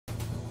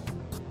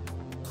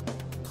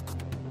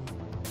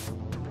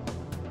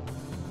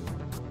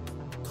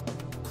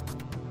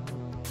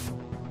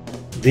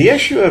The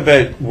issue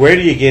about where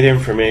do you get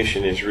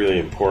information is really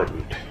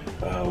important.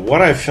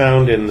 What I've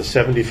found in the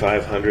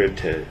 7,500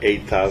 to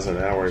 8,000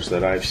 hours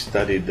that I've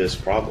studied this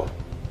problem,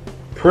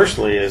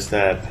 personally, is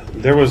that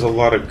there was a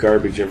lot of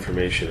garbage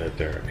information out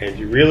there, and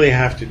you really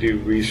have to do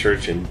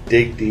research and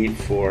dig deep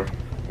for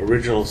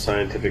original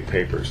scientific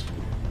papers.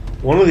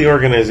 One of the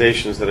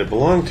organizations that I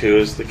belong to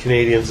is the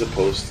Canadians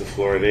Opposed to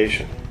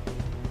Fluoridation.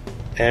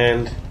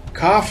 And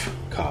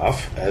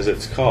COF-COF, as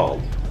it's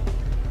called,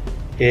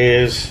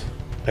 is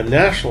a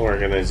national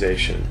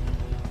organization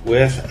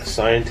with a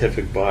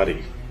scientific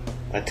body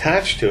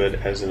attached to it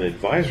as an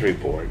advisory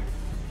board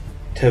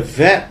to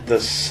vet the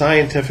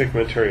scientific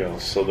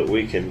materials so that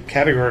we can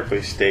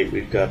categorically state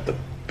we've got the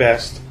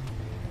best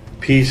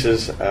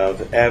pieces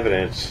of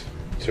evidence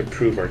to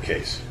prove our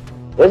case.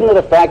 Isn't it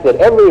a fact that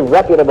every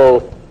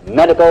reputable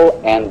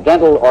medical and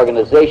dental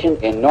organization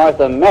in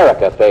North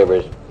America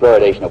favors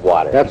fluoridation of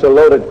water? That's a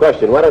loaded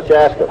question. Why don't you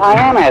ask him? I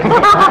am asking.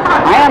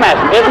 I am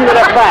asking. Isn't it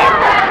a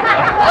fact?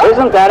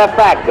 Isn't that a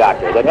fact,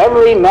 Doctor, that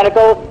every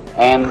medical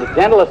and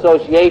dental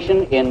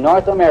association in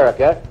North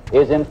America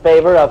is in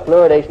favor of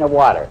fluoridation of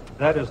water?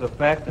 That is a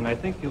fact, and I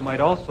think you might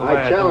also I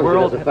add the challenge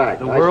World, it as a fact.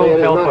 the I say World it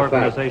is Health not a fact.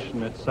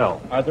 Organization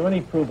itself. Are there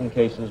any proven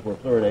cases where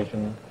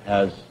fluoridation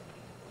has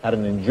had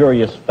an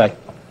injurious effect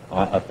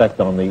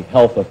on the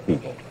health of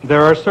people?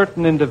 There are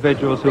certain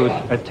individuals who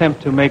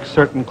attempt to make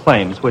certain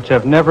claims which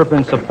have never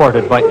been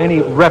supported by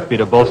any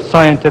reputable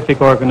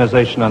scientific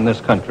organization on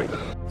this country.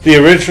 The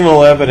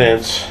original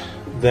evidence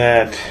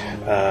that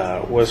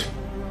was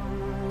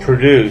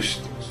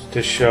produced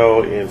to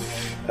show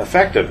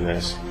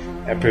effectiveness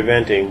at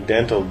preventing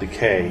dental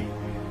decay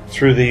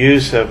through the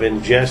use of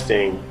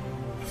ingesting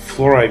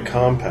fluoride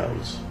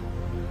compounds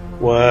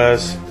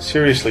was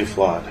seriously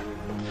flawed.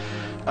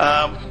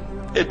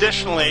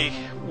 Additionally,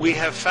 we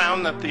have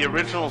found that the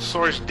original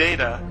source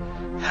data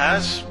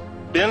has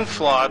been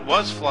flawed,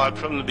 was flawed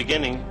from the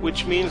beginning,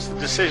 which means the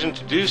decision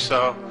to do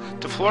so,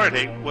 to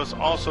fluoridate, was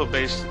also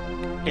based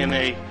in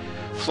a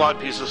flawed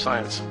piece of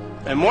science.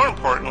 And more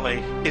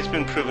importantly, it's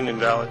been proven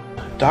invalid.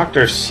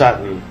 Dr.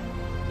 Sutton,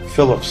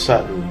 Philip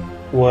Sutton,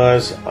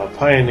 was a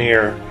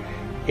pioneer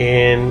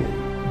in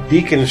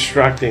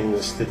deconstructing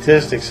the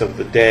statistics of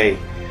the day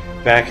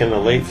back in the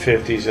late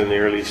 50s and the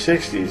early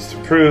 60s to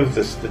prove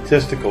the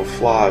statistical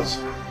flaws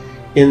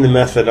in the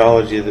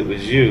methodology that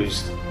was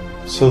used,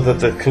 so that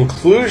the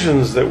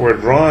conclusions that were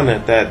drawn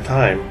at that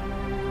time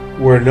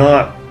were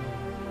not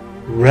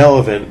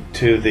relevant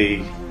to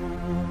the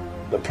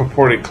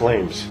purported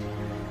claims.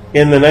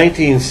 In the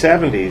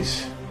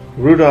 1970s,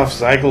 Rudolf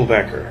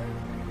Ziegelbecker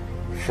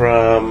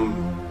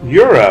from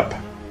Europe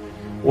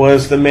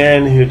was the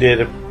man who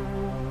did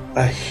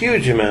a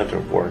huge amount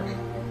of work.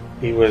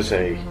 He was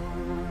a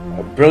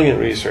brilliant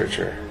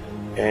researcher,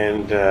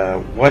 and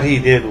what he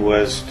did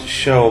was to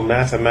show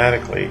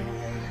mathematically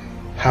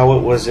how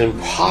it was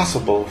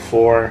impossible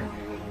for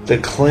the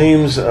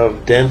claims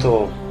of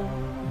dental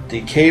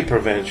decay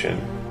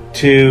prevention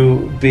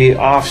to be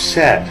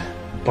offset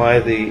by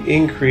the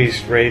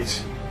increased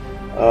rates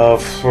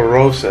of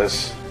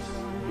fluorosis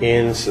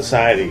in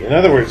society. In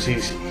other words,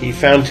 he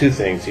found two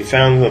things. He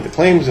found that the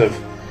claims of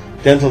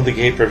dental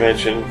decay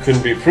prevention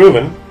couldn't be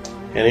proven,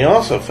 and he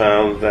also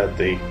found that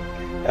the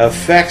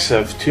effects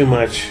of too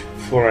much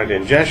fluoride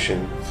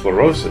ingestion,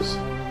 fluorosis,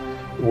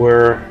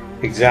 were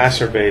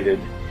exacerbated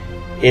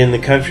in the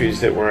countries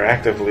that were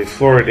actively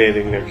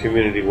fluoridating their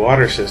community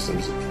water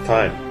systems at the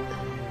time.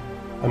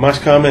 I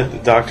must comment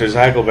that Dr.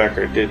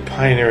 Ziegelbecker did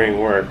pioneering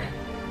work,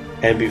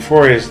 and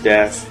before his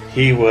death,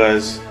 he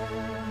was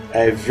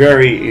a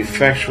very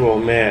effectual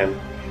man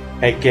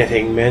at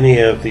getting many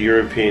of the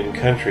European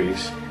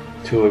countries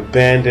to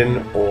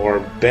abandon or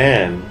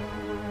ban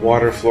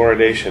water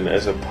fluoridation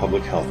as a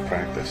public health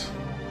practice.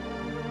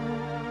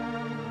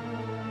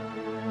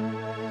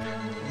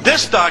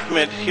 This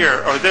document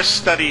here, or this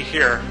study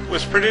here,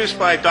 was produced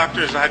by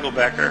Dr.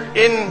 Ziegelbecker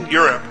in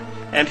Europe,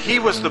 and he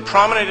was the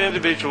prominent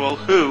individual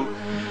who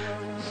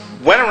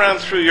went around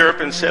through Europe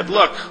and said,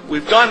 look,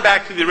 we've gone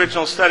back to the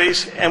original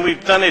studies and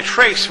we've done a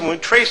trace, and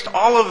we've traced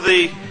all of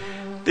the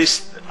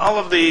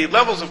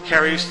levels of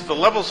caries to the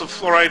levels of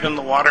fluoride in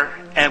the water,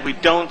 and we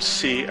don't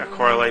see a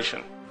correlation.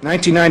 In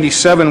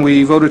 1997,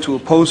 we voted to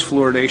oppose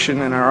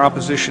fluoridation, and our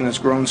opposition has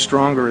grown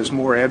stronger as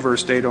more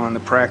adverse data on the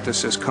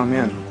practice has come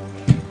in.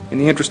 In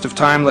the interest of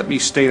time, let me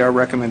state our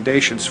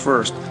recommendations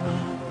first.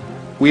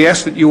 We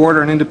ask that you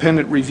order an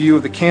independent review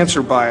of the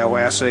cancer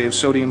bioassay of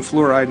sodium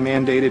fluoride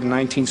mandated in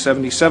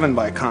 1977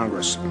 by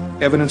Congress.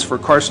 Evidence for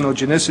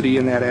carcinogenicity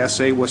in that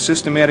assay was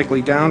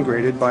systematically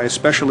downgraded by a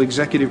special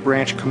executive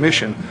branch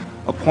commission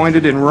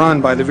appointed and run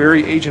by the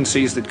very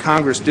agencies that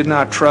Congress did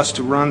not trust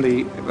to run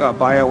the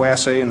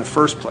bioassay in the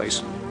first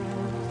place.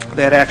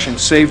 That action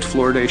saved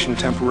fluoridation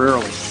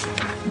temporarily.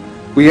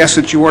 We ask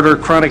that you order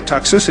chronic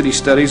toxicity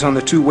studies on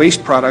the two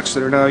waste products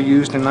that are now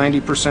used in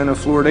 90% of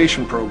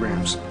fluoridation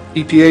programs.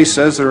 EPA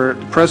says there are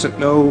at present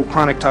no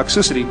chronic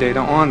toxicity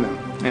data on them,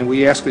 and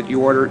we ask that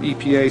you order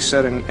EPA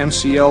set an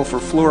MCL for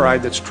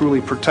fluoride that's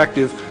truly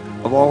protective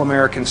of all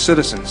American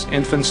citizens,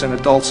 infants and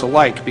adults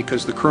alike,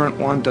 because the current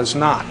one does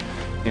not,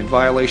 in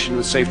violation of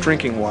the Safe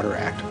Drinking Water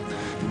Act.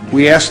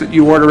 We ask that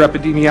you order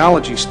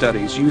epidemiology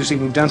studies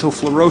using dental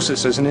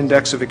fluorosis as an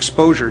index of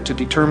exposure to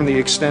determine the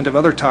extent of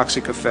other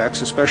toxic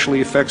effects,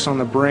 especially effects on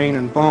the brain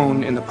and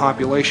bone in the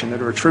population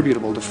that are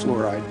attributable to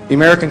fluoride. The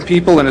American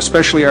people, and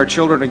especially our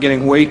children, are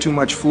getting way too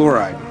much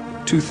fluoride.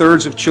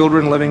 2/3 of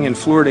children living in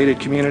fluoridated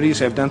communities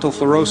have dental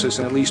fluorosis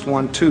in at least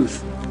one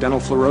tooth. Dental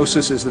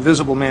fluorosis is the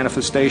visible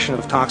manifestation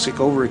of toxic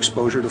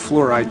overexposure to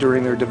fluoride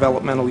during their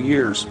developmental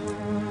years.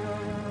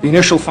 The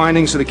initial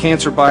findings of the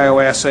cancer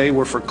bioassay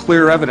were for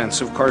clear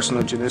evidence of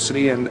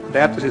carcinogenicity, and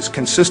that is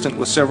consistent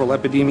with several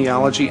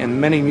epidemiology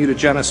and many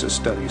mutagenesis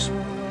studies.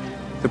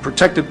 The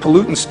protected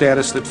pollutant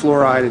status that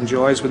fluoride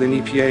enjoys within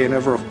EPA and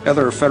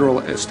other federal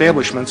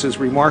establishments is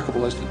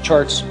remarkable, as the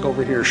charts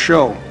over here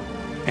show.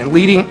 And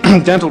leading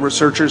dental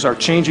researchers are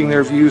changing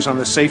their views on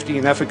the safety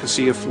and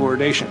efficacy of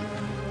fluoridation.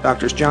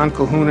 Doctors John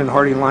Calhoun and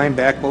Hardy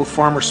Lineback, both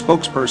former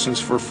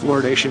spokespersons for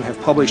fluoridation,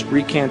 have published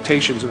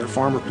recantations of their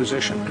former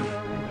position.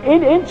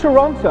 In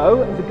Toronto,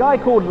 there's a guy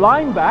called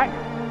Lineback,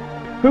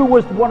 who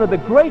was one of the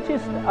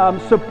greatest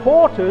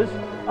supporters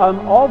of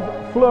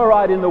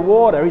fluoride in the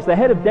water. He's the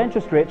head of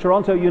dentistry at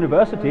Toronto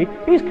University.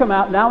 He's come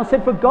out now and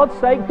said, for God's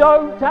sake,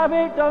 don't have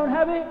it, don't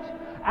have it.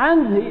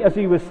 And as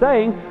he was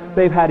saying,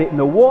 they've had it in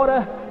the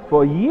water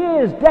for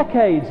years,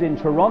 decades in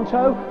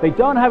Toronto. They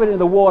don't have it in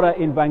the water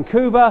in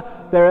Vancouver.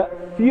 There are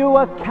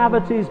fewer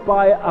cavities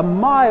by a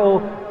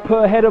mile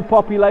per head of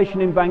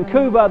population in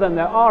Vancouver than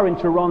there are in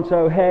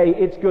Toronto. Hey,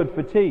 it's good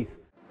for teeth.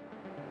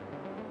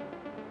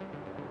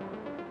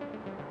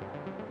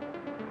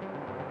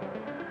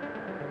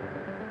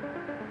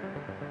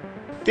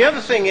 The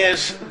other thing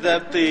is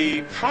that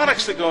the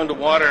products that go into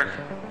water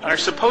are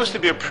supposed to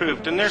be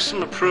approved, and there's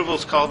some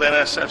approvals called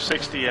NSF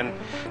 60 and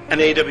an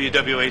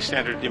AWWA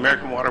standard, the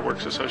American Water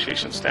Works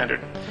Association standard.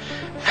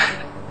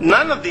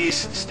 None of these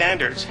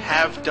standards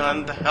have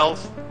done the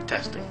health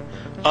testing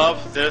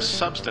of this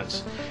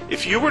substance.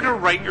 If you were to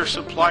write your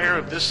supplier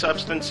of this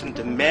substance and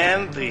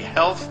demand the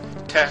health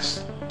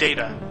test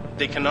data,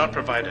 they cannot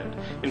provide it.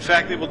 In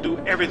fact, they will do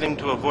everything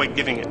to avoid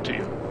giving it to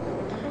you.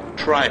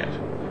 Try it.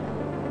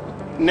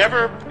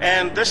 Never,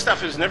 and this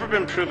stuff has never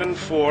been proven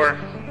for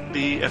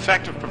the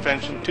effective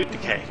prevention of tooth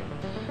decay.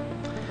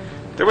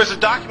 There was a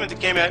document that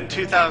came out in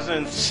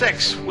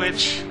 2006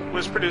 which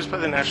was produced by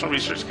the National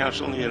Research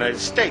Council in the United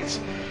States,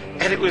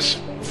 and it was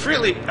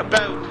really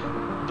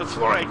about the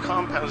fluoride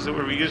compounds that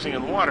we were using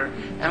in water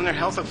and their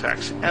health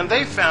effects, and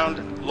they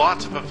found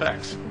lots of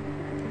effects.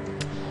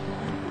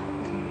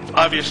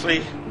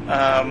 Obviously,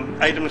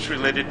 items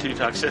related to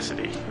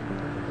toxicity.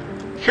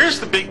 Here's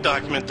the big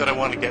document that I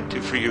want to get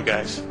to for you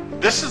guys.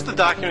 This is the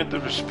document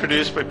that was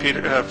produced by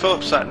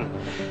Philip Sutton,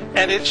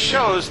 and it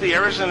shows the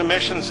errors and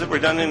omissions that were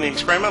done in the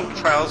experimental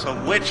trials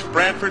on which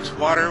Brantford's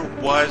water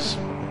was,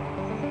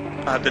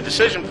 the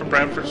decision for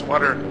Brantford's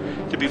water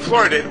to be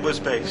fluoridated was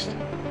based.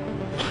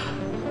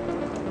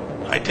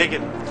 I take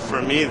it,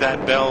 for me,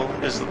 that bell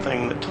is the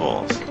thing that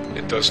tolls.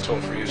 It does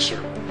toll for you,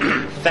 sir.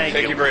 Thank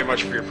you. Thank you very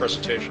much for your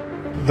presentation.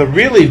 The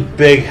really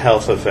big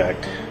health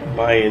effect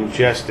by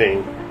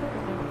ingesting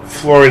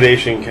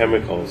fluoridation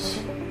chemicals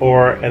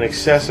or an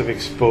excessive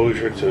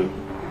exposure to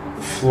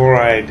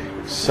fluoride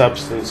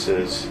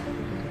substances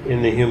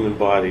in the human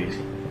body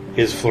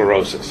is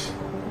fluorosis.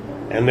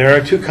 And there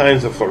are two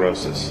kinds of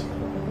fluorosis.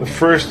 The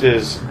first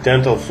is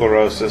dental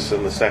fluorosis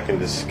and the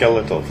second is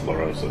skeletal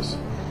fluorosis.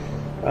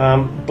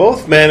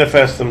 Both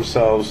manifest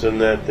themselves in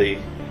that the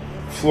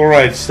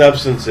fluoride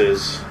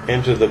substances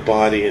enter the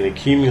body and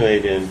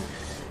accumulate in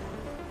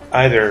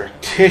either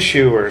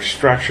tissue or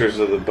structures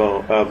of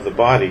the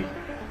body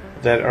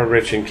that are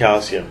rich in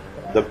calcium.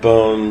 The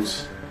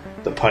bones,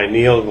 the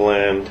pineal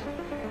gland,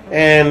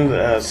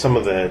 and some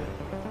of the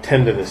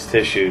tendinous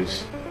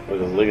tissues or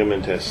the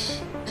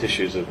ligamentous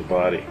tissues of the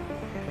body.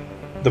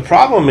 The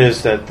problem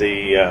is that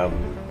the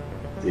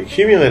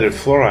accumulated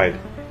fluoride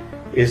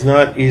is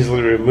not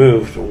easily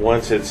removed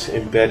once it's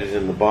embedded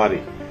in the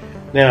body.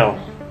 Now,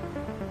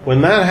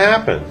 when that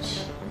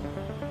happens,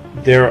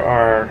 there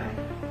are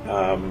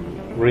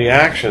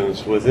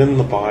reactions within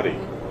the body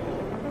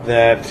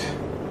that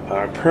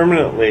are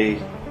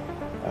permanently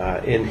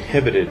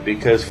inhibited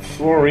because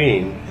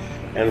fluorine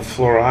and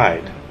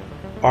fluoride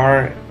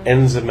are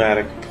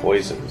enzymatic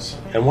poisons.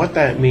 And what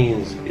that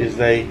means is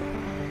they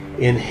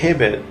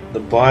inhibit the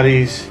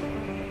body's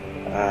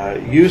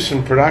use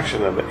and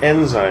production of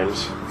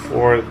enzymes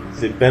for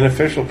the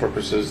beneficial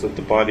purposes that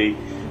the body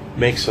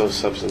makes those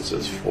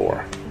substances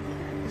for.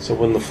 So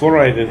when the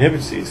fluoride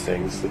inhibits these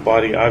things, the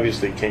body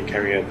obviously can't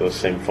carry out those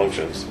same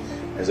functions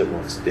as it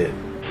once did.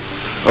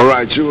 All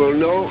right, you will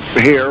note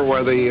here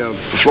where the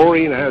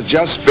fluorine has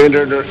just been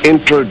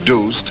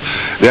introduced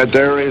that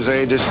there is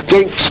a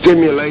distinct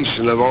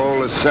stimulation of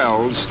all the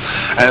cells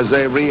as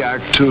they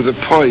react to the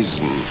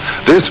poison.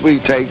 This we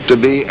take to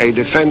be a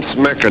defense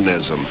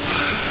mechanism.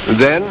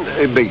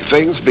 Then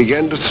things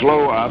begin to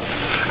slow up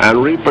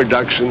and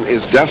reproduction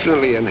is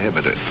definitely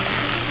inhibited.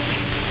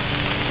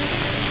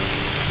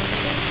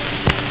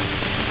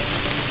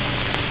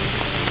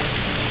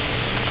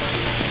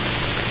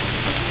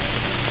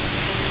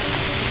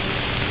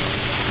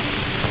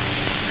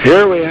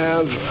 Here we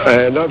have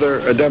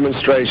another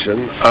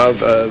demonstration of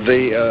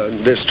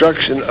the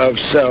destruction of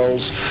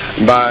cells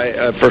by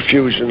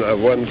perfusion of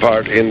 1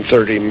 part in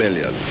 30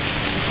 million.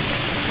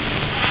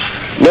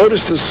 Notice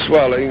the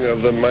swelling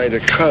of the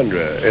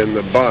mitochondria in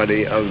the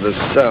body of the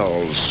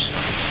cells.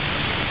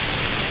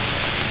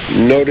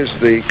 Notice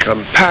the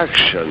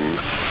compaction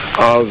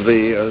of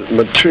the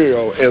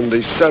material in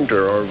the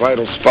center or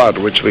vital spot,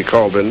 which we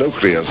call the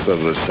nucleus of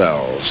the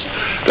cells.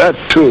 That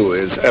too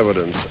is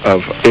evidence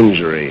of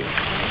injury.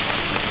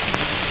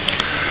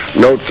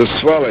 Note the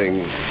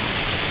swelling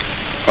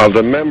of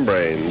the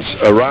membranes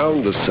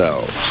around the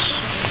cells.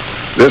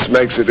 This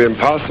makes it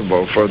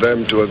impossible for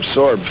them to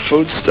absorb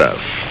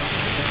foodstuff.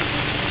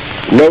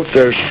 Note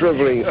they're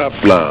shriveling up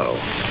now.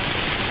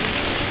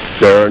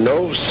 There are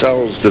no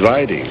cells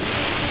dividing.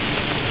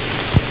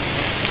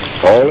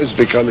 All is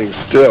becoming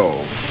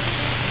still.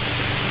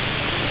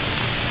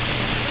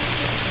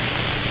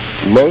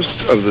 Most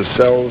of the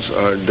cells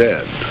are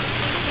dead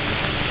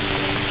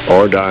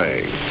or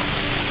dying.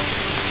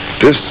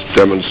 This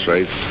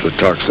demonstrates the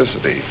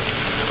toxicity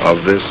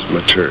of this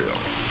material.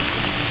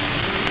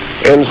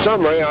 In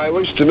summary, I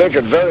wish to make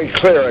it very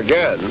clear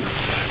again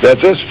that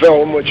this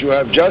film, which you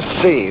have just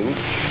seen,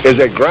 is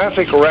a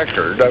graphic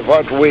record of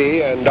what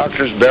we and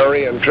Drs.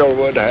 Berry and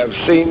Trillwood have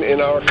seen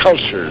in our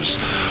cultures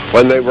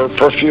when they were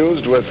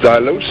perfused with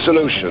dilute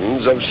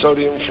solutions of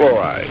sodium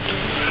fluoride.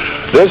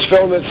 This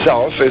film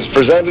itself is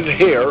presented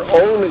here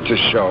only to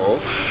show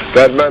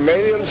that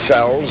mammalian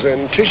cells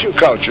in tissue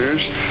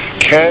cultures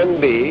can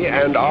be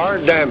and are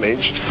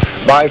damaged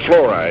by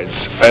fluorides,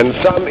 and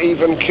some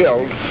even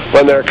killed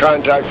when their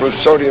contact with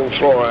sodium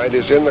fluoride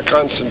is in the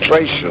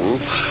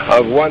concentration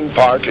of 1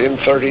 part in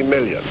 30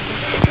 million.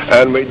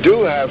 And we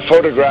do have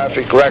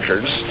photographic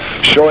records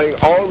showing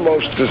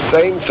almost the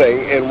same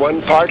thing in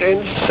 1 part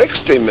in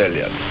 60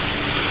 million.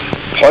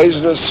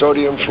 Poisonous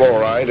sodium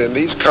fluoride in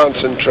these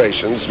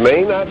concentrations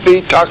may not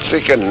be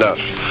toxic enough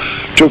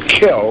to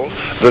kill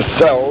the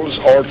cells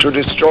or to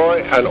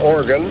destroy an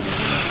organ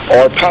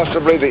or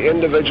possibly the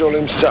individual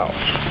himself.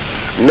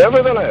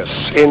 Nevertheless,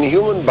 in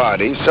human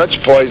bodies,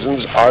 such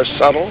poisons are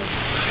subtle,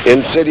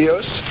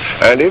 insidious,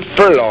 and if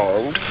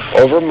prolonged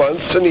over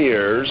months and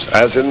years,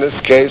 as in this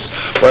case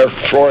where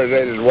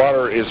fluoridated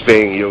water is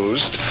being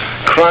used,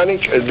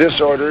 chronic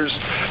disorders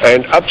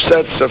and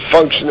upsets of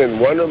function in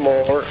one or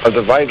more of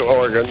the vital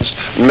organs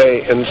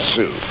may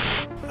ensue.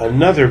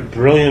 Another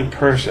brilliant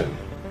person,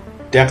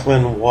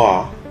 Declan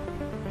Waugh,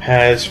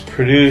 has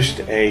produced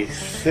a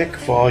thick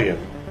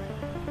volume,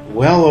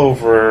 well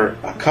over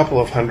a couple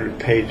of hundred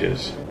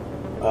pages,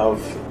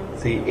 of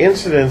the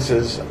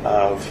incidences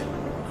of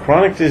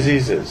chronic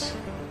diseases,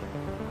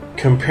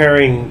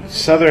 comparing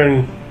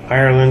Southern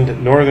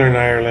Ireland, Northern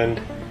Ireland,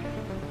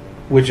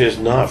 which is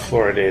not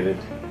fluoridated,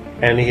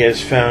 and he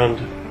has found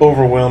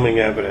overwhelming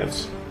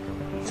evidence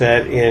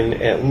that in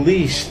at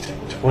least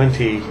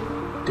 20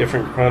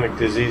 different chronic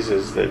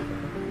diseases that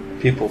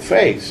people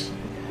face,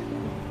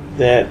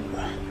 that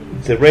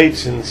the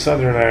rates in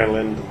Southern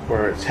Ireland,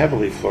 where it's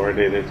heavily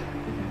fluoridated,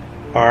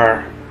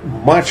 are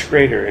much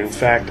greater, in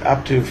fact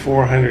up to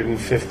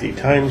 450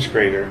 times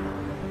greater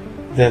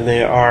than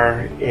they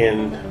are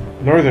in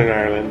Northern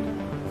Ireland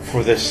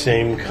for the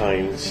same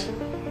kinds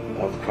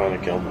of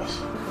chronic illness.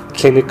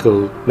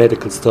 Clinical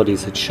medical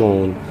studies had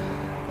shown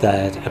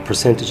that a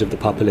percentage of the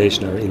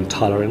population are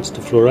intolerant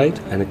to fluoride,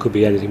 and it could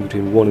be anything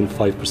between 1 and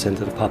 5%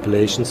 of the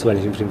population, so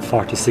anything between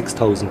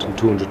 46,000 and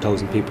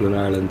 200,000 people in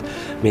Ireland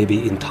may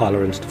be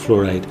intolerant to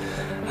fluoride.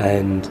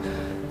 And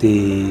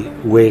the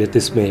way that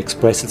this may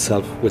express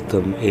itself with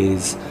them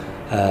is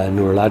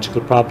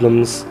neurological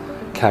problems,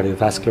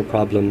 cardiovascular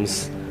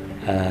problems,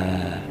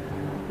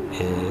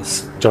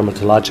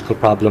 dermatological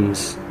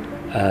problems,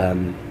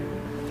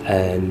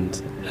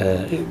 and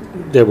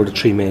there were the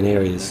 3 main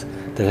areas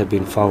that have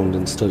been found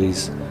in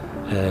studies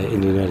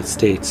in the United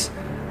States,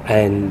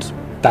 and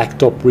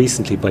backed up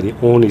recently by the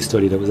only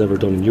study that was ever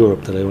done in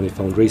Europe that I only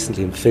found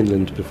recently in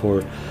Finland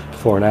before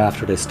and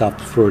after they stopped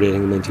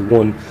fluoridating in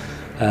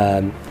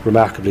 1991.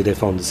 Remarkably, they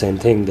found the same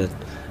thing, that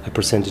a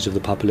percentage of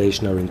the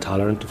population are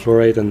intolerant to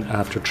fluoride, and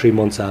after 3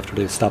 months after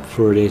they stopped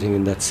fluoridating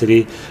in that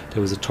city,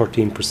 there was a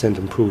 13%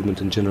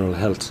 improvement in general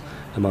health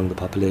among the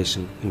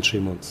population in 3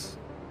 months.